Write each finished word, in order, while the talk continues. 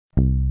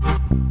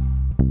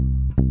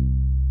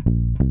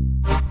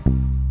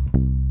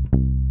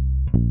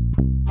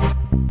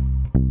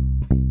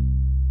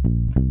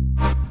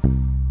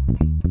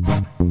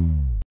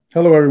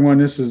Hello, everyone.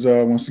 This is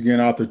once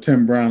again author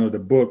Tim Brown of the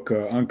book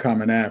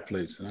Uncommon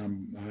Athletes,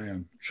 and I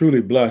am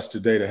truly blessed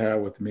today to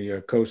have with me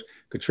Coach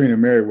Katrina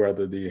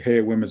Merriweather, the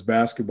head women's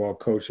basketball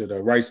coach at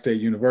Wright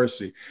State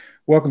University.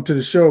 Welcome to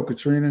the show,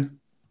 Katrina.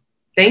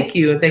 Thank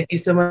you. And thank you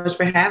so much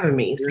for having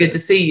me. It's good to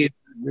see you.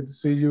 Good to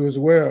see you as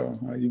well.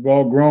 You've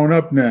all grown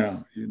up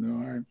now.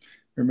 I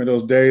remember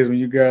those days when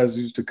you guys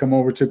used to come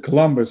over to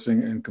Columbus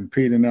and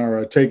compete in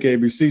our Take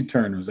ABC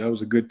tournaments. That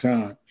was a good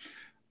time.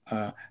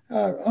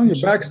 On your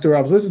backstory,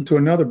 I was listening to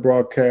another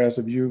broadcast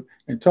of you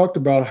and talked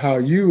about how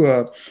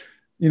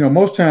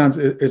most times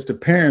it's the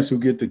parents who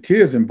get the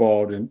kids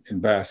involved in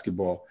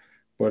basketball.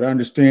 But I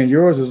understand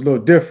yours is a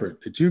little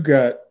different, that you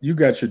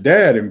got your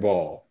dad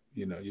involved.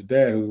 Your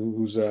dad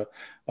who's a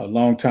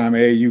longtime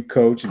AAU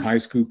coach and high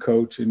school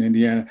coach in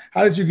Indiana.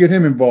 How did you get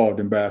him involved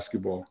in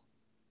basketball?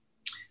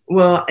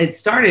 Well, it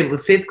started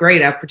with fifth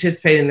grade. I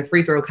participated in the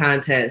free throw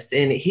contest,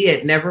 and he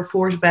had never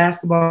forced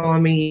basketball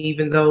on me,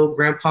 even though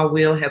Grandpa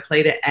Will had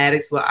played at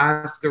Addicts with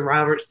Oscar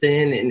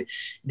Robertson, and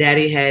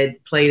Daddy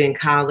had played in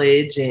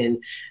college.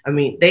 And I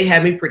mean, they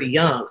had me pretty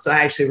young. So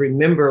I actually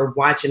remember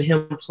watching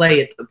him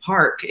play at the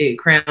park at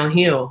Crown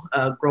Hill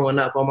growing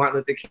up on Martin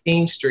Luther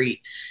King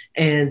Street.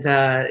 And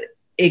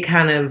it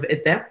kind of,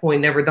 at that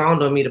point, never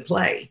dawned on me to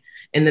play.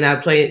 And then I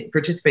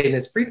participate in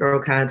this free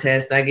throw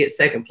contest. And I get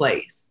second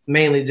place,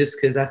 mainly just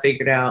because I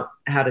figured out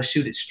how to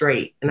shoot it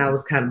straight. And I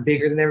was kind of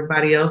bigger than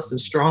everybody else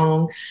and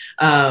strong.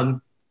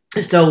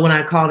 So when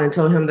I called and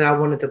told him that I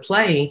wanted to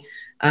play,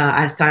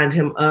 I signed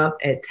him up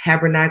at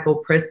Tabernacle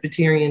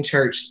Presbyterian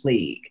Church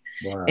League.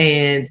 Wow.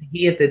 And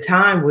he at the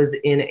time was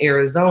in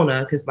Arizona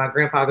because my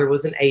grandfather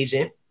was an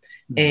agent.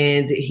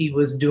 And he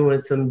was doing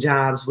some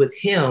jobs with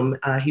him.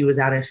 He was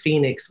out in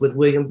Phoenix with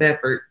William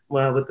Bedford,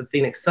 with the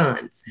Phoenix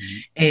Suns.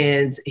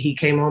 And he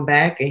came on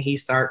back and he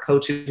started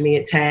coaching me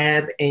at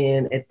Tab.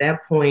 And at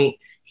that point,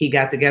 he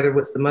got together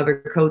with some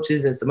other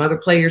coaches and some other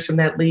players from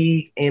that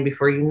league. And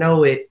before you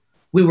know it,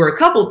 we were a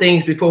couple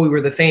things before we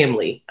were the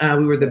family.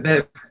 We were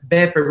the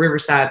Bedford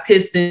Riverside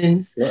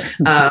Pistons.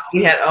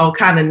 We had all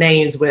kind of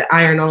names with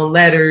iron on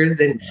letters,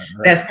 and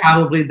that's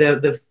probably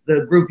the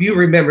group you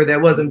remember that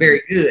wasn't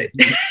very good.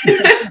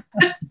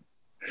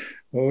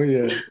 Oh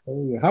yeah.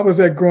 How was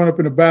that growing up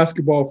in a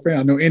basketball family?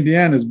 I know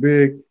Indiana's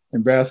big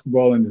in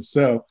basketball in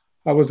itself.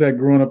 How was that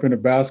growing up in a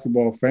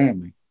basketball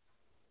family?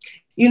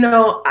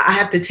 I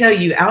have to tell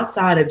you,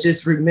 outside of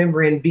just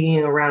remembering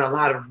being around a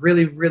lot of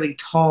really, really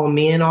tall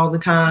men all the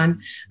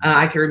time,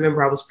 I can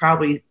remember I was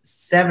probably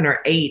 7 or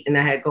 8 and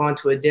I had gone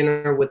to a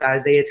dinner with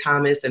Isaiah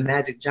Thomas and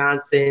Magic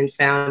Johnson,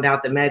 found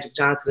out that Magic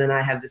Johnson and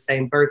I had the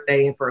same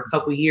birthday. And for a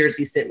couple of years,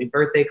 he sent me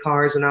birthday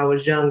cards when I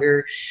was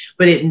younger,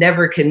 but it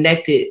never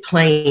connected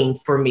playing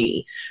for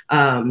me.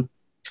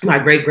 My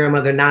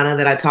great-grandmother, Nana,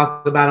 that I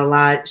talk about a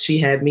lot, she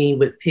had me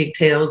with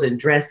pigtails and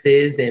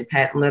dresses and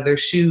patent leather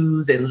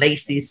shoes and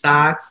lacy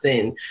socks.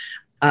 And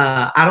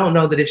I don't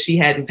know that if she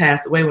hadn't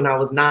passed away when I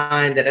was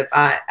 9, that if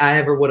I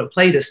ever would have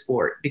played a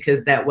sport,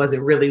 because that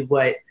wasn't really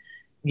what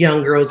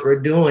young girls were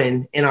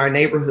doing in our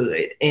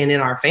neighborhood and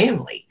in our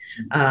family.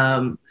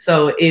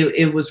 So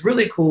it was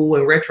really cool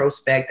in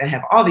retrospect. I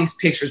have all these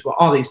pictures with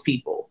all these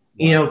people.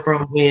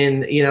 From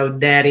when,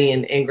 Daddy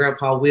and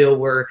Grandpa Will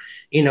were,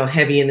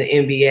 heavy in the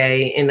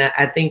NBA. And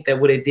I think that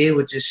what it did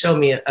was just show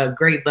me a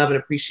great love and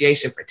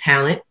appreciation for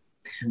talent.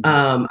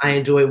 I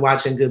enjoyed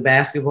watching good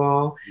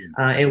basketball,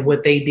 and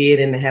what they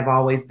did and have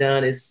always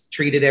done is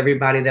treated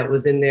everybody that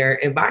was in their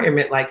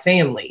environment like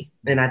family.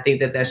 And I think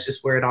that that's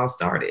just where it all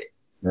started.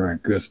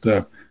 Right. Good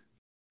stuff.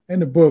 In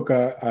the book,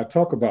 I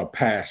talk about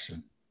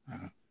passion.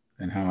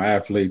 And how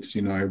athletes,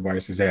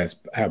 everybody says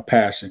have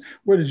passion.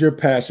 Where did your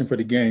passion for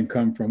the game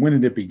come from? When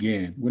did it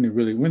begin? When it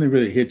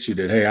really hit you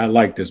that, hey, I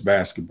like this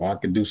basketball. I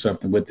can do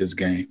something with this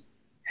game?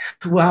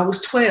 Well, I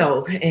was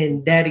 12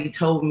 and Daddy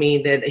told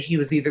me that he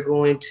was either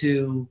going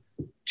to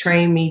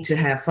train me to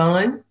have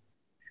fun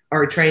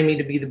or train me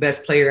to be the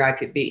best player I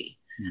could be.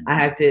 I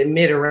have to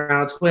admit,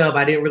 around 12,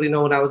 I didn't really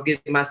know what I was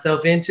getting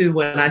myself into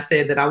when I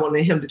said that I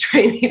wanted him to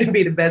train me to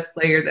be the best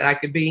player that I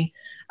could be.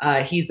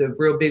 He's a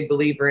real big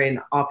believer in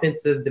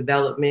offensive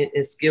development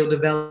and skill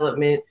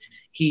development.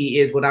 He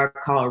is what I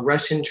call a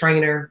Russian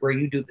trainer, where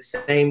you do the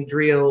same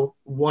drill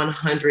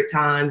 100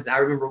 times. I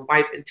remember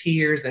wiping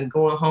tears and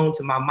going home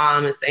to my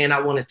mom and saying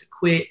I wanted to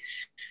quit.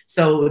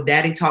 So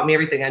Daddy taught me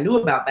everything I knew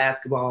about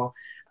basketball,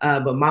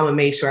 but Mama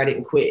made sure I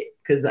didn't quit,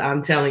 because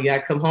I'm telling you, I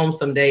come home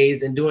some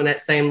days and doing that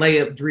same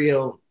layup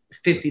drill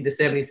 50 to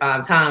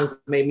 75 times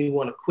made me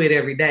want to quit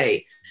every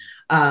day.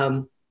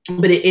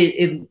 But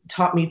it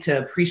taught me to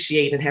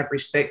appreciate and have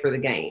respect for the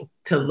game,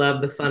 to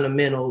love the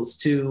fundamentals,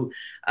 to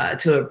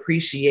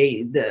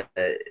appreciate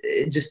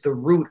just the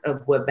root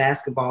of what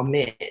basketball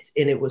meant.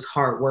 And it was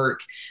hard work.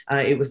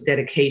 It was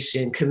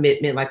dedication,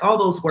 commitment, like all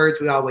those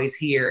words we always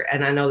hear.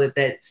 And I know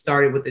that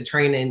started with the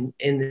training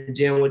in the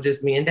gym with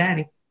just me and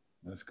Daddy.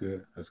 That's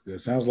good.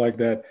 Sounds like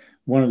that.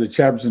 One of the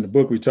chapters in the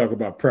book, we talk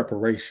about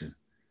preparation.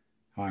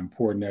 How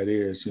important that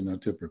is,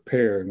 to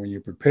prepare. And when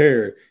you're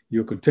prepared,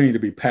 you'll continue to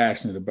be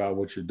passionate about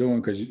what you're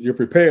doing because you're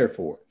prepared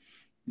for it.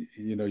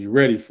 you're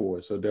ready for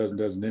it, so it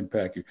doesn't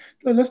impact you.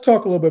 Let's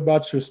talk a little bit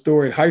about your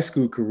storied high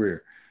school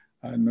career.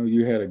 I know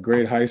you had a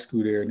great high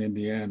school there in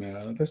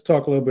Indiana. Let's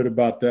talk a little bit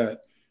about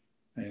that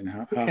and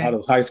how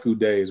those high school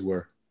days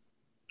were.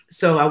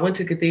 So I went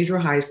to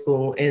Cathedral High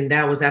School, and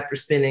that was after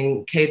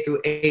spending K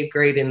through 8th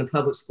grade in the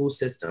public school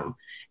system.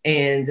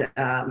 And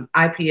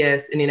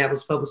IPS,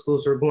 Indianapolis Public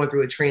Schools, were going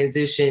through a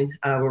transition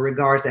with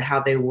regards to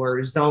how they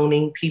were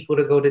zoning people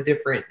to go to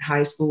different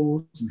high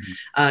schools.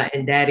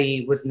 And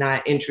Daddy was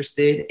not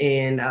interested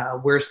in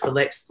where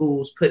select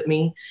schools put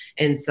me.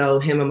 And so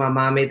him and my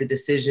mom made the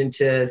decision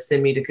to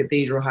send me to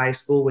Cathedral High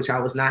School, which I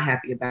was not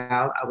happy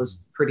about. I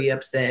was pretty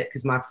upset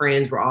because my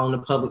friends were all in the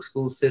public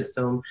school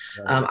system.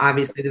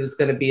 Obviously, there was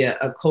going to be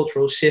a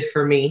cultural shift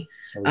for me,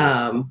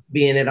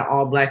 being at an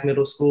all-Black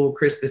middle school,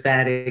 Crispus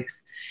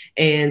Attucks.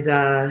 And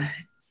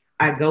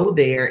I go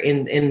there,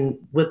 and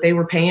what they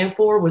were paying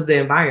for was the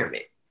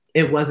environment.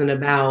 It wasn't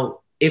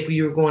about if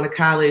you were going to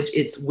college,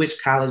 it's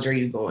which college are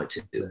you going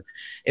to.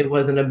 It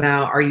wasn't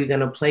about are you going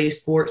to play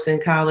sports in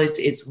college,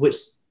 it's which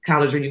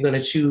college are you going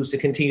to choose to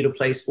continue to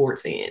play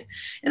sports in.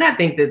 And I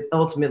think that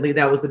ultimately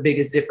that was the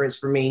biggest difference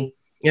for me,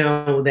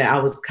 that I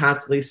was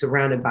constantly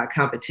surrounded by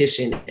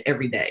competition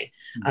every day.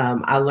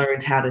 I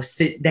learned how to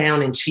sit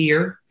down and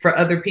cheer for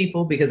other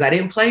people because I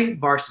didn't play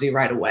varsity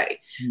right away.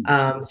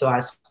 So I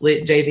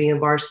split JV and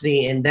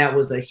varsity, and that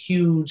was a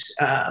huge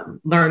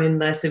learning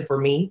lesson for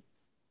me.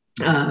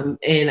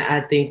 And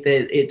I think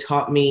that it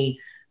taught me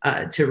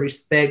to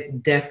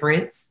respect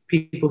deference,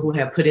 people who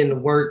have put in the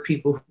work,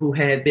 people who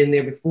had been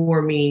there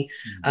before me.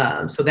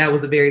 So that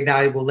was a very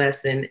valuable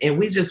lesson. And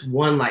we just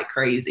won like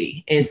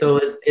crazy. And so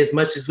as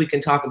much as we can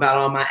talk about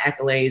all my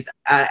accolades,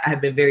 I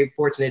have been very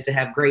fortunate to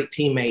have great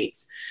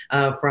teammates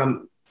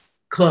from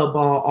club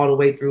ball all the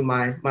way through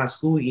my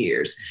school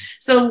years.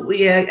 So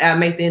yeah, I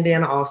made the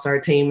Indiana All-Star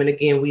team. And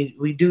again,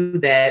 we do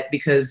that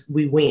because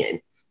we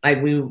win.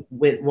 Like we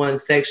won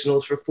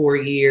sectionals for 4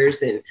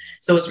 years. And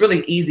so it's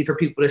really easy for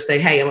people to say,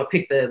 hey, I'm gonna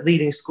pick the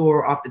leading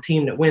scorer off the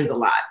team that wins a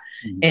lot.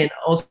 And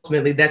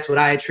ultimately that's what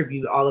I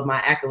attribute all of my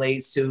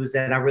accolades to, is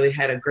that I really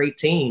had a great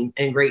team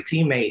and great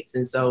teammates.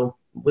 And so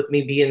with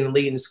me being the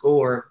leading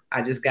scorer,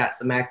 I just got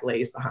some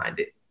accolades behind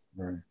it.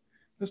 Right.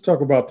 Let's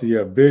talk about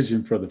the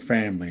vision for the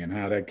family and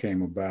how that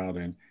came about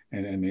and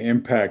the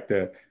impact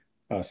that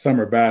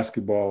summer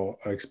basketball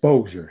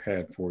exposure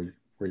had for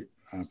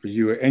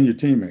you and your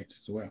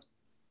teammates as well.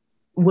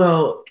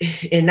 Well,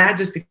 and not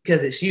just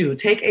because it's you.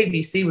 Take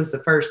ABC was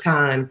the first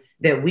time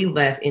that we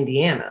left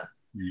Indiana.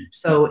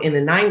 So in the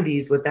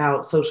 90s,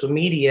 without social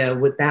media,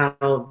 without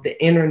the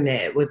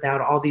internet, without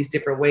all these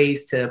different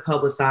ways to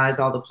publicize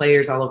all the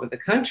players all over the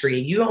country,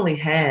 you only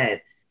had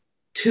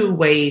 2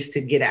 ways to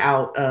get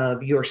out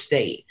of your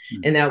state.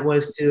 And that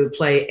was to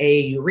play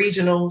AAU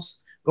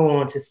regionals, go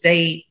on to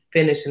state,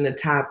 finish in the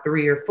top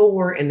 3 or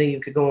 4, and then you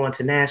could go on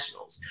to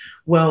nationals.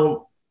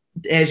 Well,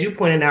 as you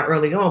pointed out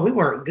early on, we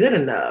weren't good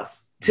enough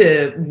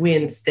to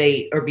win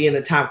state or be in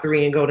the top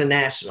 3 and go to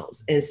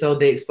nationals. And so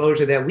the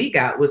exposure that we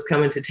got was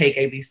coming to Take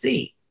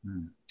ABC.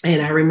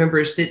 And I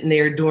remember sitting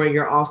there during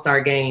your All-Star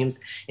games.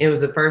 It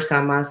was the first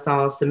time I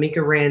saw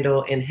Samika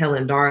Randall and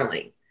Helen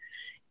Darling.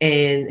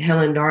 And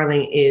Helen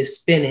Darling is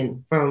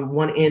spinning from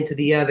one end to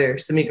the other.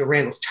 Samika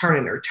Randall's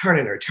turning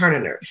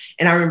her.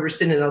 And I remember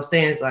sitting in those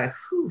stands like,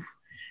 whew,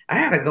 I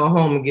had to go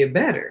home and get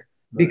better.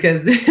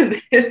 Because this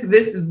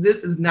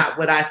is not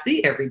what I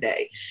see every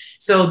day.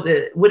 So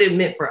what it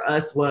meant for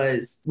us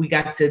was we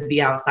got to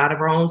be outside of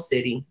our own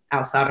city,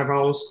 outside of our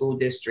own school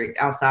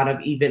district, outside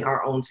of even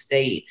our own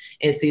state,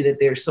 and see that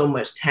there's so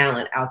much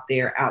talent out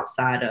there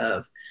outside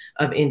of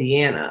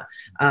Indiana.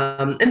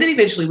 And then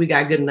eventually we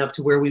got good enough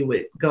to where we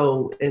would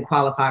go and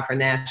qualify for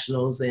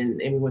nationals, and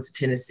we went to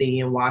Tennessee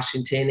and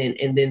Washington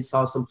and then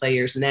saw some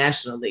players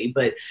nationally.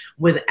 But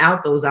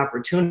without those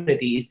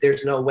opportunities,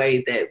 there's no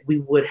way that we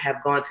would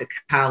have gone to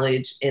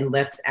college and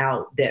left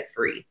out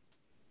debt-free.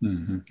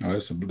 Oh,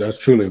 that's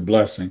truly a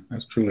blessing.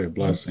 That's truly a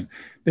blessing.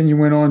 Then you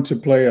went on to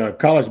play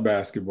college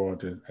basketball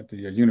at the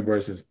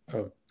University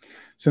of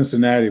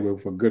Cincinnati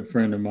with a good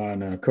friend of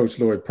mine, Coach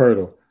Lloyd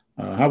Pirtle.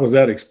 How was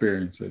that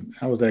experience? And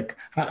how was that?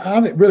 How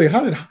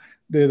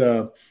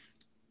did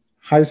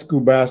high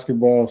school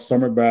basketball,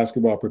 summer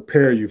basketball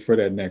prepare you for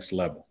that next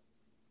level?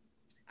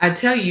 I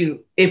tell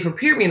you, it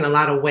prepared me in a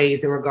lot of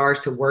ways in regards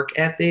to work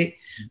ethic.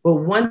 But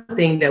one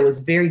thing that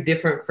was very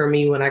different for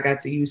me when I got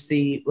to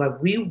UC,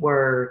 like we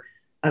were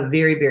a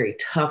very, very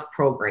tough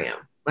program.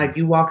 Like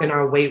you walk in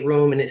our weight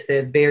room and it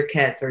says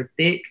Bearcats are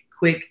thick,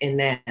 quick, and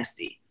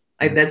nasty.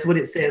 Like that's what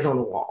it says on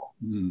the wall.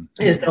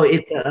 And so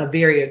it's a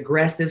very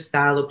aggressive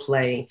style of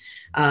play.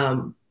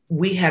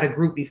 We had a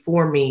group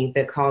before me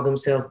that called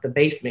themselves the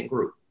basement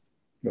group.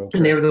 Okay.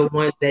 And they were the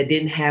ones that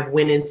didn't have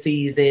winning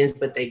seasons,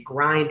 but they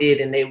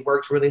grinded and they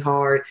worked really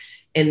hard.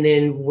 And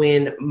then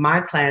when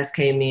my class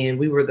came in,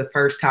 we were the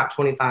first top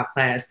 25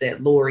 class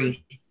that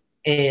Lori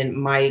and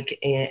Mike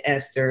and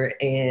Esther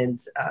and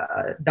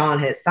Don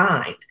had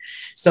signed.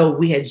 So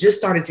we had just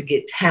started to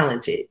get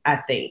talented, I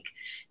think.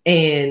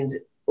 And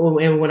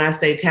and when I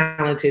say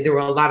talented, there were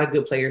a lot of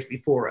good players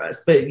before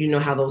us, but you know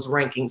how those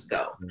rankings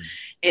go.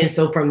 And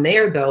so from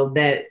there, though,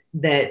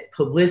 that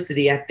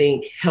publicity, I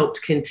think,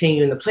 helped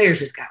continue, and the players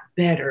just got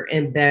better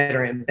and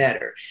better and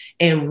better.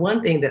 And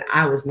one thing that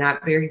I was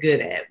not very good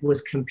at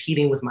was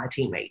competing with my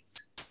teammates.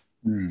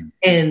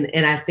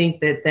 And I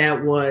think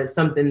that was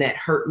something that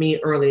hurt me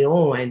early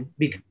on,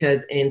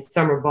 because in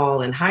summer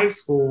ball in high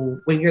school,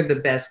 when you're the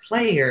best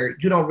player,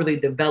 you don't really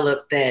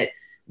develop that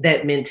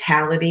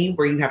mentality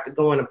where you have to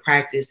go into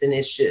practice and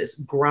it's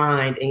just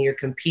grind and you're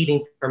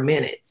competing for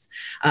minutes.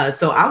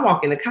 So I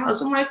walk into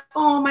college, I'm like,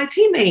 oh, my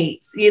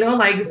teammates, you know,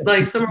 like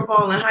summer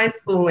ball in high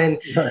school. And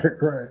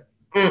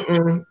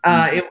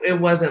it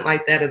wasn't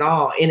like that at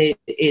all. And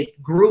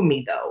it grew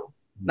me, though.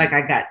 Like,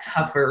 I got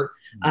tougher.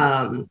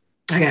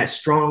 I got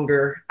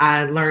stronger.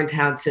 I learned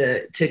how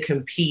to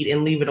compete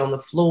and leave it on the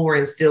floor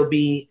and still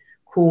be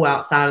cool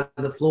outside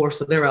of the floor.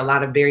 So there are a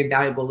lot of very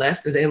valuable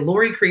lessons. And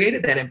Lori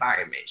created that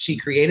environment. She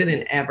created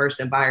an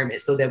adverse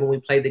environment so that when we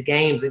played the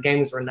games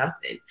were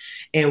nothing.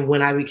 And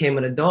when I became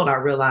an adult, I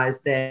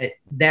realized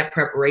that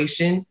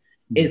preparation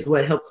is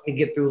what helps me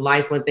get through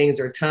life when things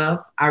are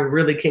tough. I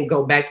really can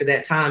go back to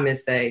that time and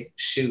say,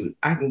 shoot,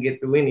 I can get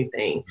through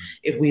anything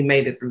if we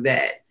made it through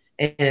that.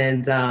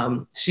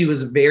 And she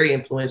was very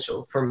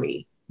influential for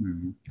me.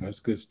 That's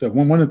good stuff.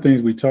 One of the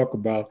things we talk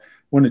about,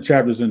 one of the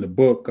chapters in the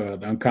book, the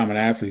Uncommon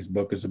Athletes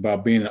book, is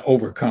about being an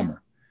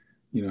overcomer,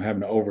 you know,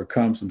 having to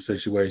overcome some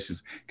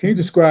situations. Can you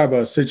describe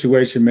a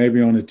situation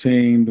maybe on a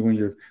team during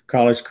your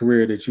college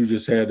career that you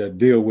just had to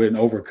deal with and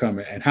overcome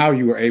it, and how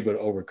you were able to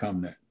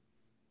overcome that?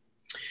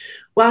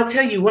 Well, I'll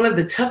tell you, one of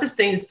the toughest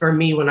things for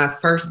me when I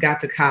first got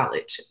to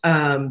college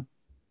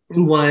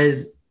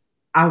was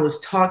I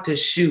was taught to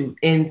shoot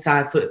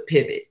inside foot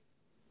pivot.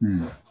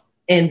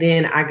 And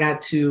then I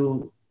got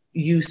to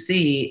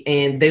UC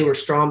and they were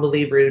strong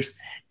believers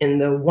in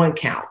the one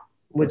count,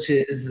 which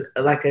is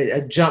like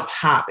a jump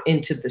hop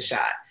into the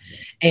shot.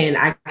 And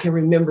I can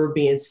remember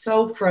being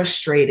so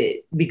frustrated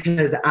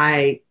because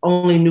I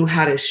only knew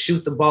how to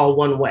shoot the ball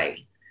one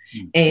way.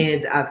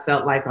 And I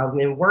felt like I'm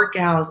in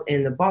workouts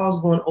and the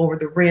ball's going over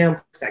the rim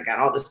because I got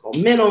all this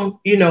momentum,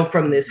 you know,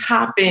 from this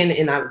hopping,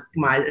 and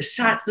my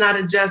shot's not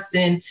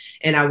adjusting.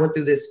 And I went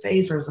through this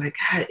phase where I was like,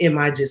 God, am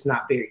I just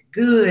not very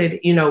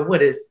good? You know,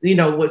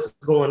 what's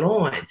going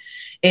on?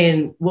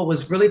 And what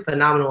was really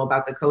phenomenal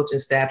about the coaching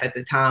staff at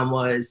the time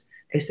was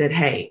they said,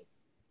 hey,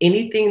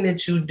 anything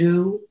that you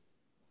do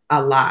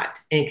a lot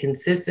and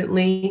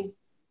consistently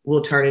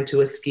will turn into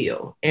a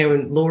skill.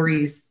 And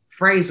Lori's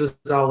phrase was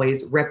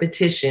always,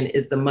 repetition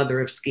is the mother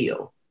of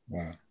skill.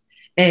 Wow.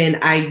 And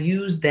I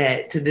use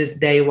that to this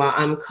day while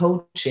I'm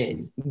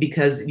coaching,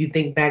 because you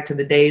think back to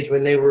the days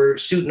when they were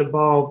shooting a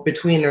ball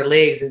between their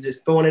legs and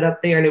just throwing it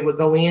up there and it would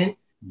go in.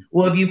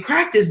 Well, if you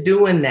practice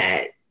doing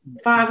that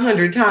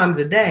 500 times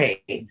a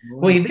day,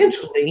 well,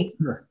 eventually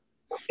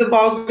the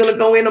ball's going to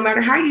go in no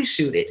matter how you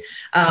shoot it.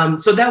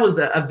 So that was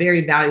a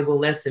very valuable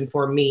lesson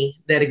for me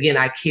that, again,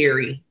 I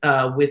carry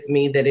with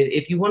me, that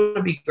if you want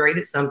to be great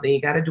at something, you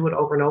got to do it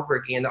over and over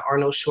again. There are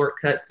no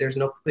shortcuts. There's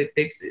no quick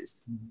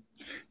fixes.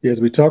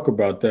 Yes, we talk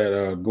about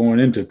that going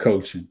into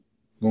coaching.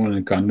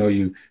 I know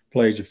you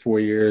played your 4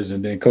 years,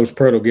 and then Coach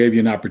Pirtle gave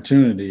you an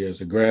opportunity as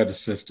a grad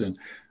assistant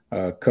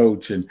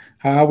coach. And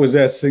how was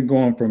that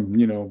going from,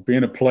 you know,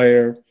 being a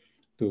player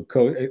to a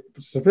coach,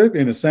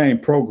 specifically in the same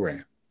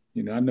program?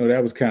 You know, I know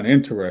that was kind of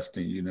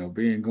interesting, you know,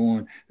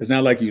 it's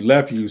not like you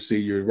left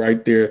UC, you're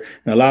right there.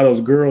 And a lot of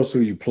those girls who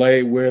you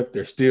played with,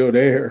 they're still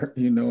there,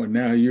 you know, and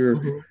now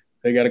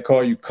they got to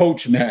call you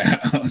coach now,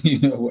 you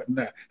know,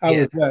 whatnot.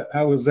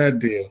 How was that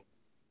deal?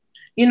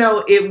 You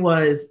know, it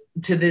was,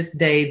 to this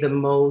day, the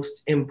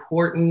most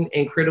important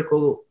and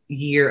critical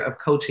year of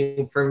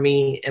coaching for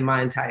me in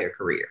my entire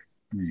career.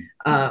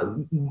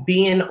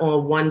 Being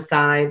on one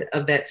side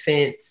of that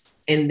fence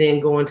and then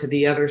going to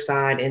the other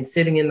side and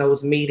sitting in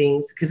those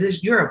meetings,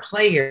 because you're a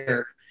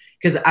player.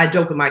 Because I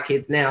joke with my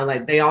kids now,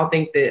 like, they all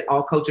think that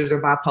all coaches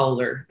are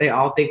bipolar. They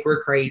all think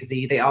we're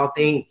crazy. They all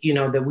think, you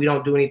know, that we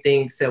don't do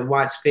anything except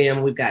watch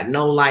film. We've got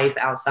no life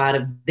outside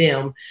of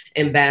them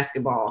in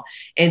basketball.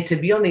 And to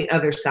be on the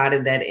other side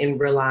of that and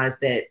realize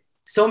that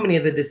so many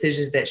of the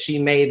decisions that she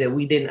made that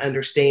we didn't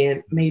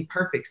understand made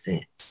perfect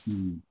sense.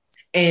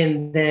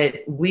 And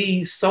that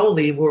we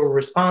solely were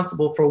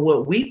responsible for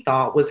what we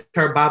thought was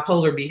her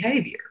bipolar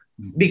behavior,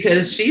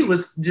 because she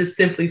was just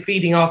simply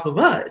feeding off of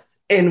us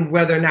and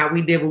whether or not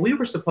we did what we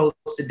were supposed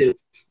to do.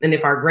 And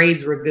if our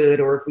grades were good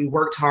or if we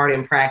worked hard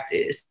in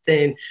practice.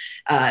 And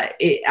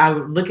I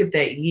would look at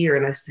that year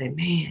and I say,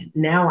 man,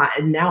 now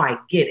I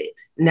get it.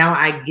 Now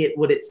I get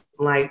what it's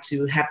like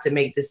to have to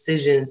make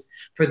decisions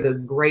for the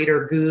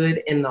greater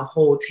good in the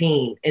whole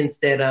team,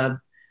 instead of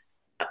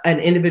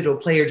an individual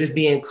player just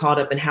being caught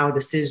up in how a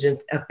decision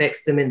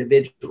affects them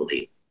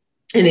individually.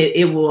 And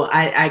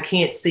I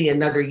can't see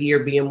another year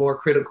being more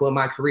critical in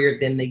my career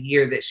than the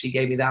year that she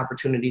gave me the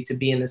opportunity to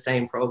be in the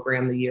same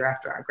program the year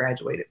after I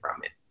graduated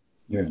from it.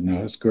 Yeah,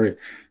 no, that's great.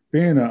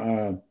 Being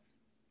and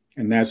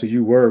that's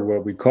you were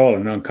what we call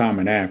an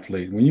uncommon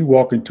athlete. When you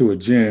walk into a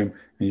gym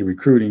and you're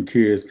recruiting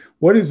kids.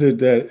 What is it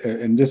that,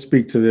 and just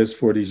speak to this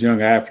for these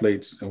young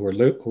athletes who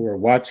are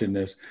watching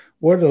this,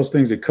 what are those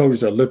things that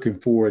coaches are looking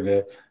for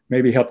that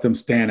maybe help them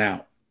stand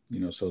out,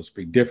 so to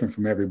speak, different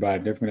from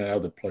everybody, different than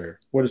other players?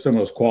 What are some of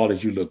those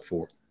qualities you look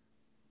for?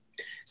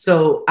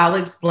 So I'll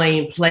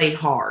explain play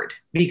hard,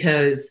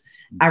 because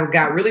I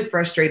got really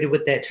frustrated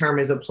with that term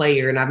as a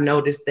player. And I've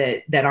noticed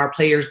that our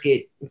players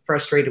get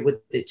frustrated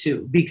with it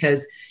too,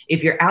 because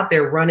if you're out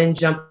there running,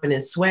 jumping,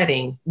 and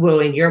sweating,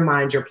 well, in your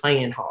mind, you're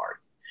playing hard.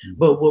 Mm-hmm.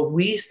 But what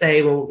we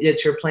say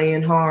that you're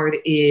playing hard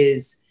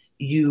is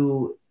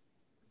you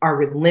are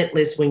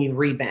relentless when you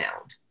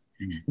rebound.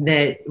 Mm-hmm.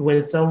 That when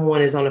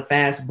someone is on a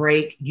fast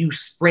break, you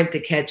sprint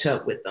to catch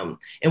up with them.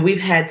 And we've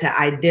had to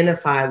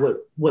identify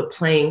what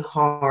playing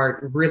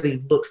hard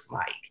really looks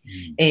like.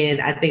 Mm-hmm.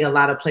 And I think a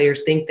lot of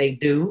players think they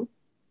do,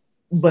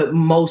 but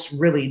most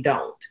really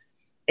don't.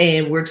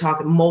 And we're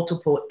talking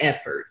multiple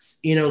efforts,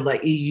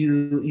 like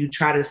you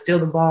try to steal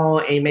the ball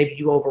and maybe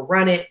you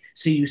overrun it.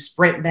 So you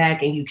sprint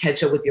back and you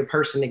catch up with your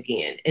person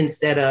again,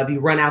 instead of you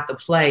run out the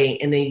play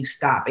and then you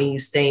stop and you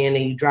stand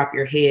and you drop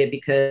your head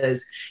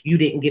because you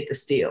didn't get the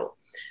steal.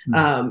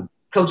 Mm-hmm.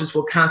 Coaches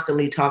will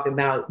constantly talk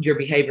about your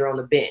behavior on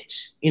the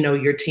bench.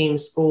 Your team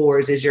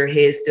scores. Is your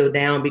head still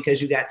down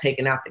because you got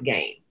taken out the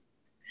game?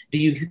 Do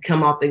you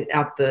come out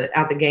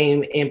the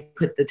game and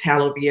put the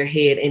towel over your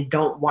head and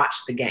don't watch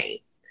the game?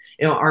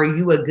 Are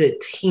you a good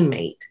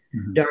teammate?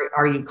 Mm-hmm.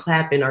 Are you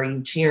clapping? Are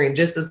you cheering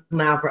just as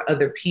loud for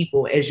other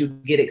people as you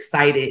get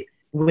excited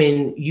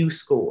when you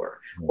score?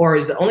 Mm-hmm. Or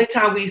is the only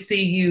time we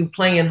see you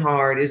playing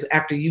hard is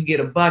after you get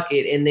a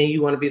bucket and then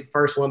you want to be the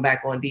first one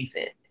back on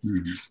defense?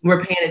 Mm-hmm.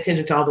 We're paying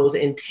attention to all those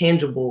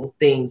intangible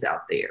things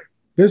out there.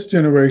 This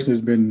generation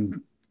has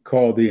been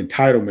called the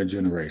entitlement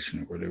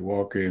generation, where they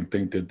walk in and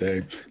think that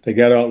they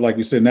got all, like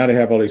you said, now they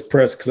have all these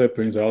press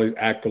clippings, all these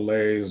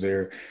accolades.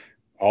 They're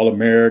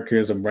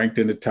All-Americans. I'm ranked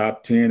in the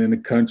top 10 in the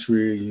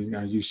country.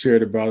 You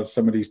shared about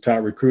some of these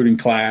top recruiting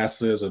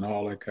classes and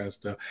all that kind of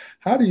stuff.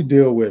 How do you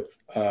deal with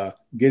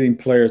getting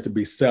players to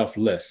be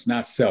selfless,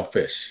 not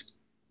selfish,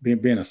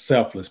 being a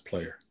selfless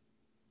player?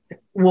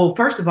 Well,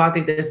 first of all, I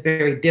think that's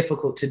very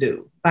difficult to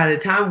do. By the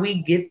time we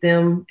get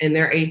them and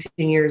they're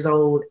 18 years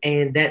old,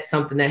 and that's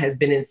something that has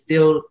been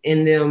instilled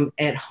in them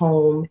at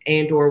home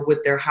and or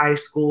with their high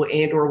school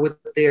and or with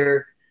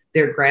their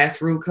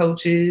grassroots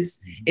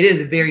coaches, mm-hmm. It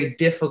is very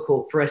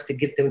difficult for us to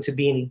get them to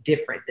be any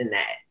different than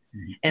that.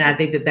 Mm-hmm. And I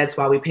think that's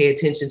why we pay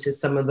attention to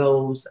some of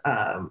those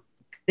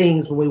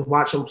things when we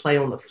watch them play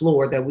on the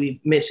floor that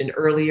we mentioned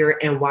earlier,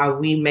 and why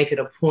we make it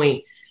a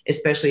point,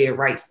 especially at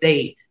Wright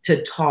State,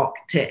 to talk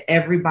to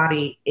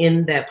everybody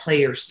in that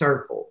player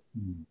circle,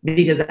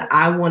 because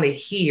I want to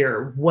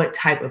hear what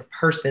type of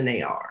person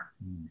they are,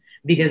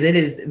 because it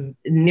is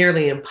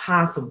nearly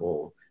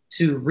impossible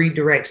to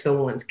redirect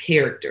someone's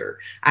character.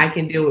 I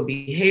can deal with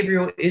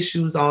behavioral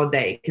issues all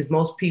day, because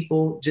most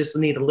people just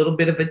need a little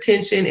bit of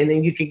attention and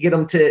then you can get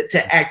them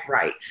to act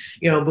right.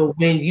 But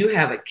when you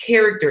have a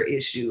character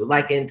issue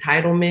like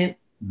entitlement,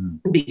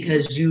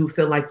 because you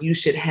feel like you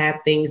should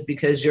have things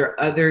because your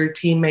other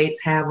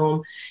teammates have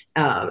them.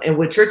 And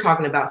what you're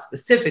talking about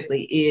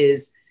specifically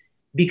is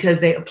because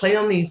they play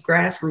on these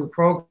grassroots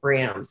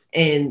programs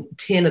and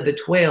 10 of the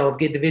 12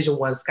 get Division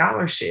I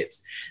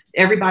scholarships.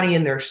 Everybody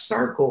in their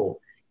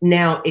circle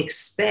now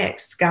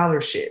expects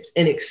scholarships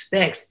and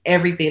expects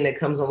everything that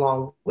comes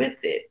along with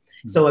it.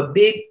 Mm-hmm. So a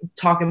big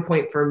talking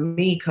point for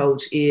me,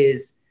 Coach,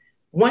 is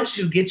once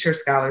you get your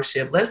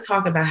scholarship, let's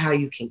talk about how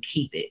you can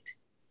keep it.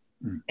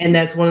 And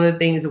that's one of the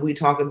things that we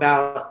talk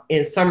about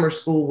in summer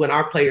school when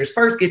our players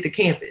first get to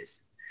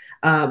campus.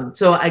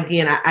 So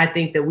again, I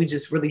think that we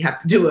just really have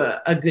to do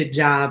a good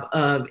job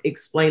of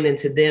explaining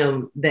to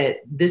them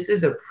that this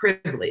is a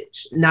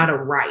privilege, not a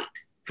right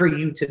for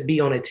you to be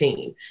on a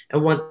team.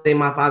 And one thing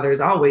my father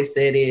has always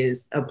said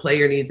is a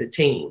player needs a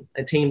team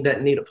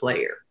doesn't need a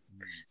player.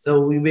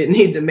 So we would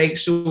need to make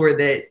sure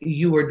that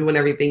you are doing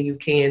everything you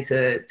can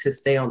to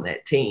stay on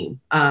that team.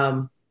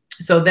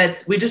 So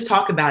we just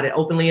talk about it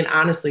openly and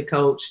honestly,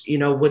 Coach,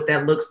 what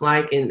that looks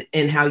like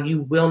and how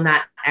you will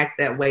not act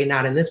that way,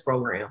 not in this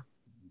program.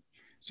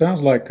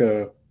 Sounds like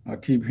I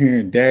keep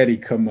hearing daddy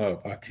come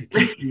up. I keep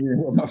hearing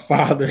what my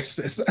father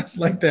says. Sounds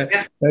like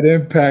that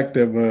impact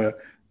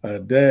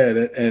of dad.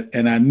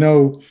 And I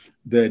know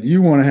that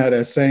you want to have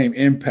that same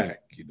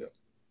impact,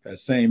 that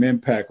same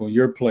impact on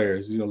your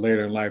players,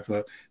 later in life.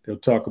 They'll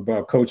talk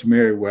about Coach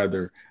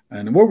Merriweather.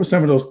 And what were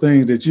some of those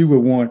things that you would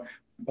want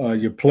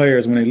your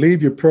players, when they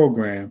leave your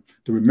program,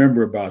 to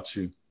remember about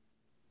you?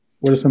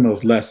 What are some of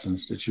those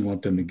lessons that you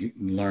want them to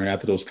learn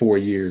after those 4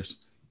 years?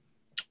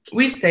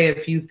 We say a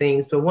few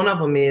things, but one of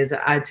them is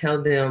I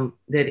tell them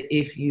that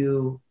if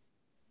you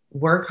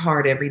work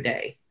hard every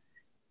day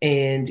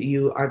and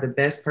you are the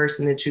best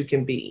person that you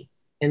can be,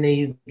 and then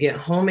you get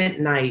home at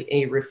night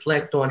and you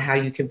reflect on how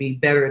you can be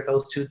better at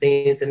those two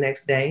things the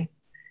next day,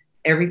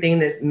 everything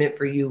that's meant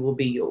for you will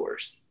be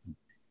yours.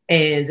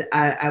 And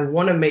I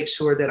want to make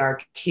sure that our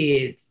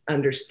kids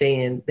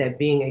understand that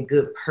being a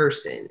good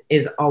person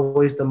is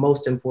always the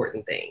most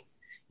important thing.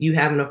 you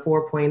having a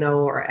 4.0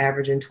 or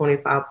averaging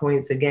 25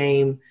 points a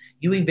game,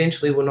 you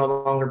eventually will no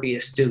longer be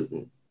a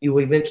student. You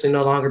will eventually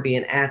no longer be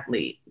an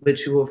athlete, but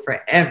you will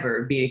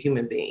forever be a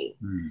human being.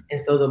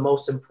 And so the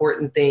most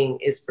important thing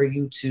is for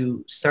you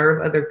to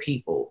serve other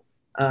people.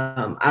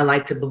 I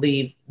like to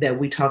believe that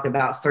we talk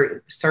about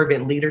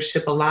servant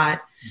leadership a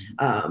lot.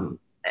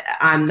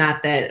 I'm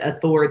not that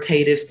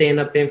authoritative,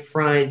 stand up in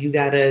front, you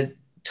got to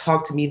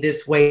talk to me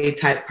this way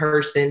type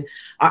person.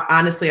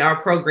 Honestly,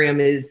 our program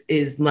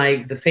is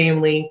like the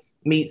family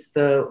meets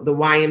the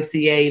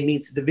YMCA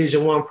meets the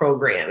Division I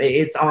program.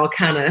 It's all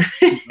kind of,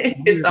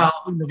 it's all,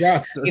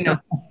 you know,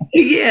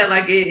 yeah,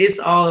 like it's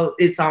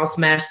all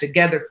smashed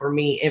together for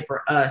me and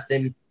for us.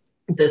 And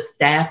the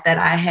staff that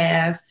I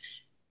have,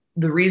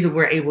 the reason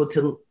we're able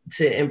to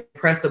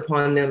impress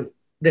upon them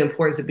the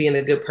importance of being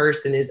a good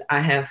person is I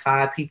have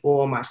 5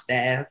 people on my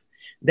staff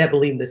that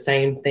believe the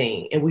same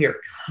thing. And we are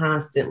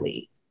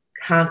constantly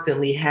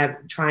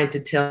trying to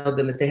tell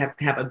them that they have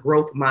to have a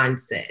growth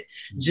mindset.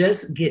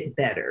 Just get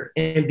better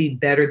and be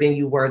better than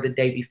you were the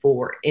day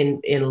before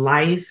in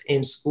life,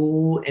 in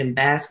school, in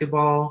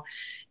basketball.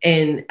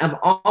 And of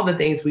all the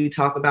things we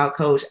talk about,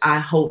 Coach, I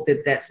hope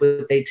that that's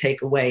what they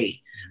take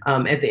away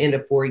at the end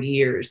of 4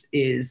 years.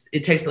 Is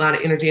it takes a lot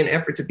of energy and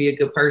effort to be a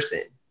good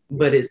person,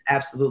 but it's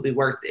absolutely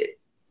worth it.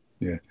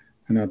 Yeah.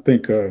 And I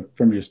think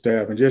from your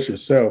staff and just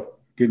yourself,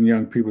 getting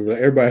young people,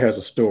 everybody has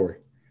a story.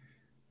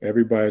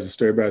 Everybody's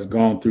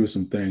gone through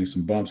some things,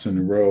 some bumps in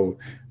the road.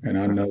 And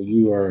I know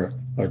you are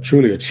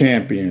truly a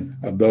champion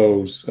of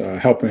those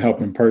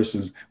helping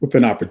persons with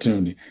an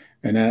opportunity.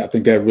 And I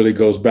think that really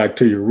goes back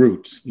to your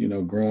roots, you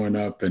know, growing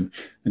up and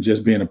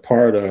just being a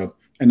part of.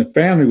 And the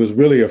family was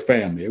really a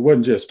family. It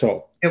wasn't just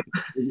talk. It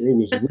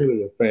was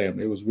really a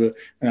family. It was real.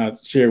 And I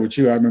shared with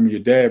you, I remember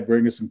your dad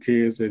bringing some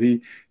kids that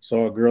he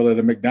saw a girl at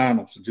a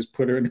McDonald's and just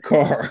put her in the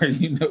car,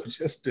 you know,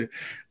 just to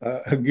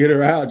get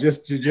her out,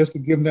 just to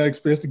give them that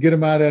experience, to get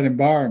them out of that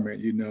environment,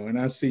 you know. And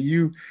I see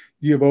you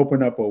have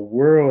opened up a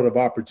world of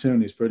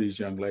opportunities for these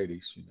young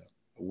ladies, you know,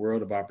 a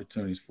world of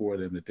opportunities for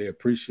them that they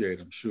appreciate,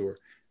 I'm sure.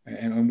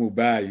 And will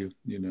value,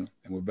 you know,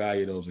 and will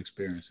value those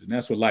experiences. And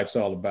that's what life's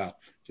all about,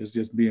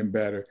 just being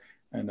better.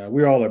 And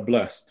we all are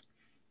blessed.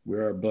 We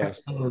are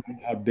blessed.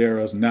 How dare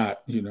us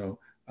not, you know,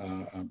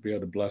 be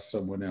able to bless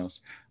someone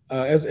else.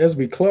 As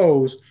we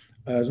close,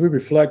 as we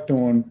reflect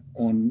on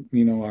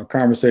you know, our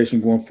conversation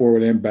going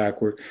forward and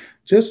backward,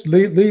 just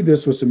leave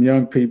this with some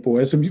young people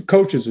and some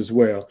coaches as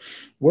well.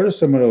 What are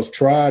some of those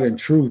tried and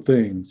true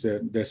things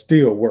that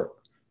still work?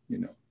 You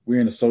know, we're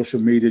in a social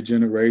media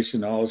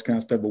generation, all this kind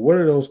of stuff, but what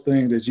are those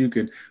things that you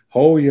can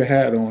hold your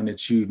hat on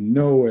that you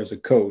know as a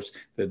coach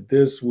that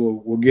this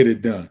will get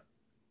it done?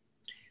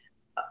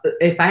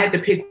 If I had to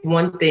pick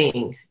one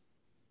thing,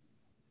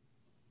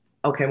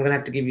 okay, I'm going to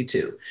have to give you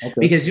 2,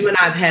 because you and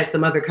I have had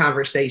some other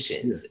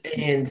conversations. Yeah.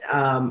 And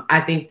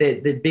I think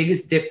that the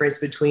biggest difference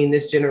between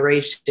this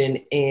generation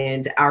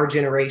and our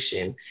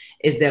generation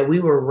is that we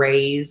were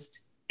raised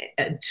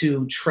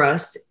to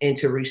trust and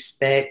to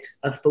respect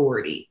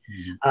authority.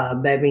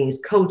 That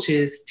means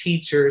coaches,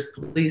 teachers,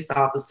 police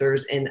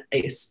officers, and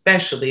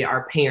especially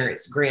our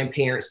parents,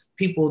 grandparents,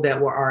 people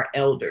that were our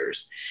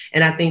elders.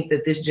 And I think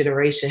that this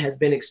generation has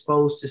been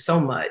exposed to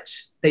so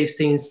much. They've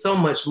seen so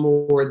much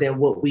more than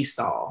what we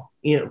saw,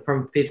 you know,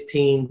 from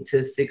 15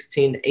 to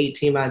 16 to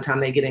 18 by the time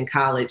they get in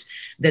college,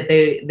 that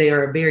they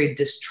are a very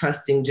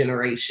distrusting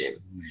generation.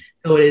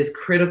 So it is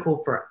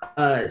critical for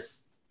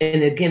us.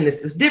 And again,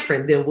 this is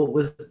different than what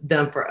was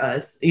done for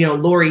us. You know,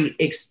 Lori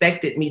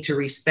expected me to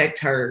respect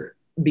her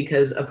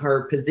because of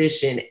her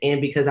position and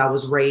because I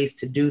was raised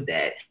to do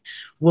that.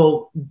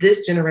 Well,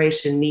 this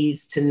generation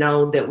needs to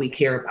know that we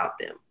care about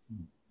them.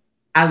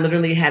 I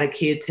literally had a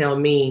kid tell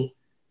me,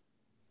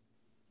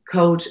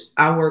 Coach,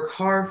 I work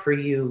hard for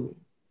you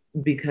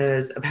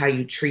because of how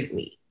you treat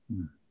me.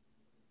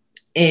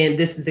 And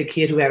this is a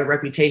kid who had a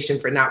reputation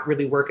for not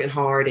really working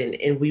hard.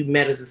 And we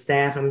met as a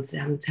staff.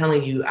 I'm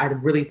telling you, I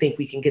really think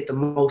we can get the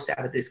most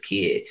out of this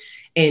kid.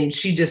 And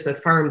she just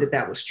affirmed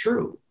that was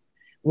true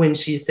when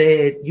she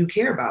said, you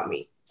care about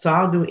me. So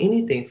I'll do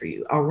anything for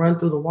you. I'll run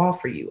through the wall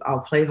for you.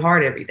 I'll play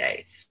hard every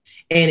day.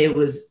 And it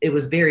was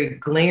very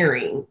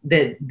glaring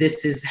that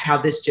this is how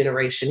this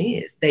generation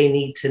is. They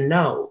need to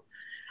know.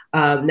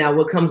 Now,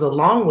 what comes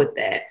along with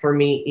that for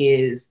me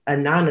is a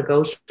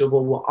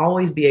non-negotiable will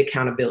always be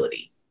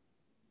accountability.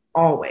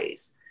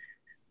 Always.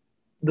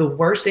 The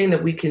worst thing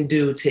that we can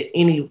do to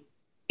any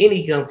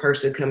young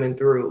person coming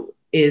through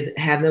is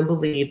have them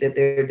believe that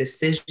their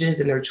decisions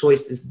and their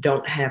choices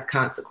don't have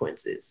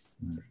consequences.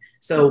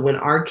 So when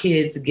our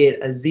kids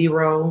get a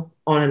 0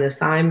 on an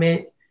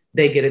assignment,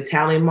 they get a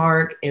tally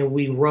mark and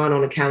we run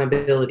on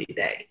accountability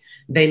day.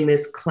 They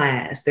miss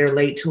class, they're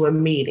late to a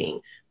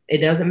meeting. It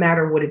doesn't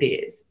matter what it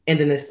is. And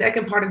then the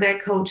second part of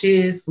that, Coach,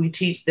 is we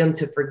teach them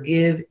to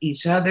forgive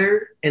each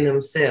other and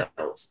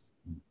themselves.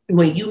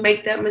 When you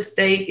make that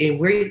mistake and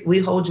we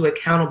hold you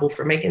accountable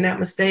for making that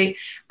mistake,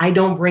 I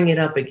don't bring it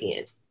up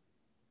again.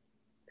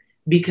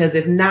 Because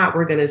if not,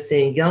 we're going to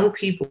send young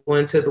people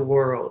into the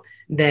world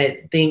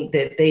that think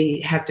that they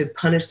have to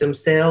punish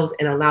themselves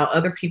and allow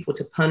other people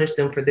to punish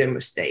them for their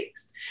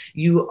mistakes.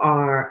 You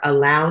are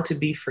allowed to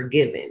be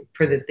forgiven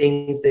for the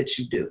things that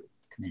you do.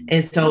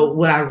 And so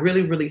what I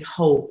really, really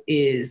hope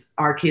is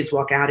our kids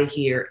walk out of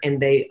here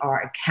and they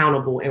are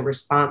accountable and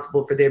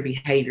responsible for their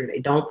behavior. They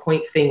don't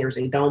point fingers.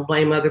 They don't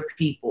blame other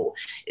people.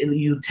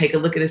 You take a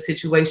look at a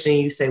situation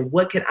and you say,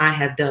 what could I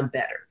have done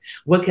better?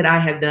 What could I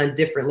have done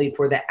differently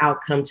for the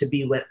outcome to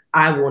be what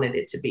I wanted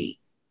it to be?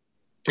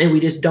 And we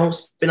just don't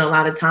spend a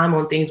lot of time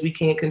on things we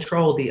can't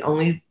control. The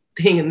only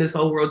thing in this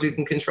whole world you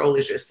can control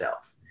is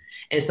yourself.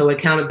 And so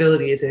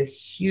accountability is a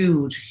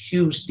huge,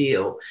 huge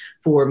deal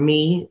for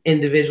me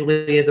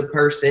individually as a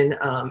person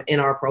in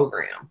our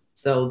program.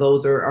 So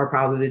those are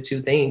probably the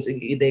two things.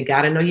 They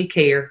got to know you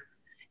care.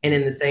 And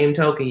in the same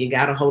token, you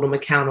got to hold them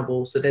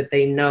accountable so that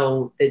they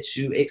know that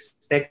you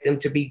expect them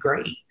to be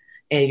great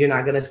and you're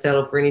not going to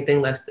settle for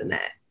anything less than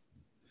that.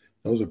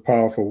 Those are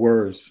powerful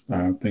words.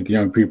 I think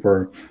young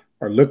people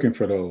are looking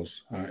for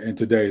those in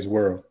today's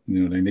world.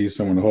 You know, they need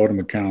someone to hold them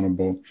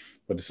accountable,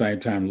 but at the same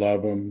time,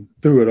 love them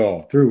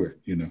through it,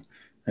 you know.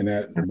 And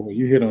that, boy,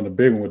 you hit on the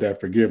big one with that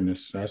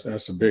forgiveness.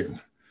 That's a big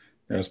one.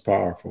 That's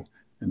powerful.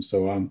 And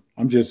so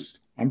I'm just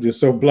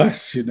so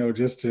blessed, you know,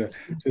 just to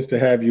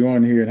have you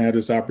on here and have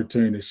this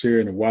opportunity to share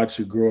and to watch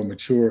you grow and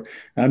mature.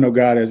 And I know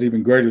God has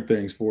even greater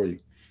things for you.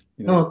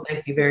 You know? Oh,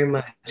 thank you very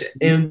much.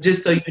 And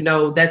just so you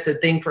know, that's a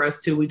thing for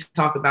us too. We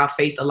talk about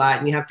faith a lot,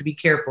 and you have to be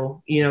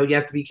careful. You know, you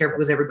have to be careful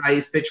because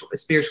everybody's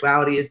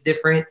spirituality is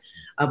different.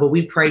 But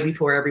we pray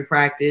before every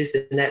practice,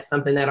 and that's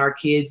something that our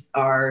kids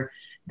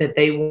that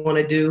they want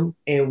to do.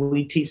 And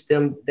we teach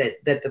them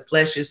that the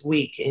flesh is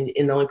weak, and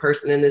the only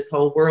person in this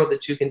whole world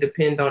that you can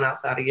depend on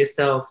outside of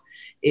yourself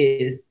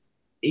is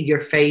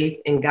your faith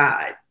in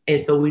God. And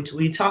so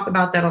we talk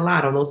about that a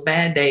lot on those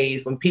bad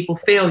days when people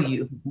fail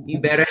you. You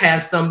better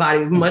have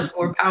somebody much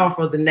more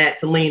powerful than that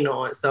to lean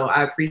on. So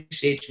I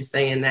appreciate you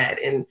saying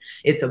that. And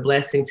it's a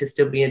blessing to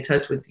still be in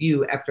touch with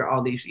you after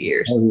all these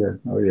years.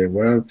 Oh, yeah.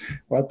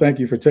 Well, thank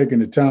you for taking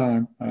the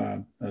time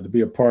to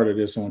be a part of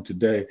this on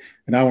today.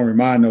 And I want to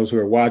remind those who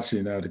are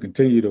watching to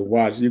continue to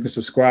watch. You can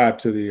subscribe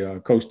to the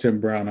Coach Tim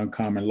Brown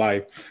Uncommon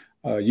Life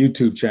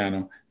YouTube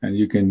channel, and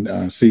you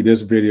can see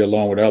this video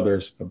along with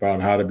others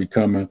about how to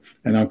become an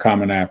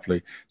uncommon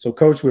athlete. So,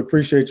 Coach, we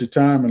appreciate your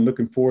time and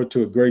looking forward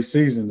to a great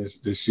season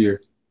this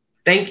year.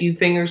 Thank you.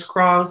 Fingers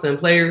crossed and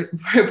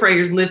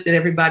prayers lifted.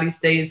 Everybody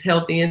stays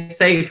healthy and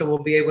safe, and we'll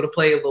be able to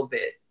play a little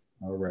bit.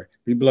 All right.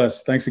 Be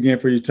blessed. Thanks again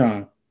for your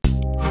time.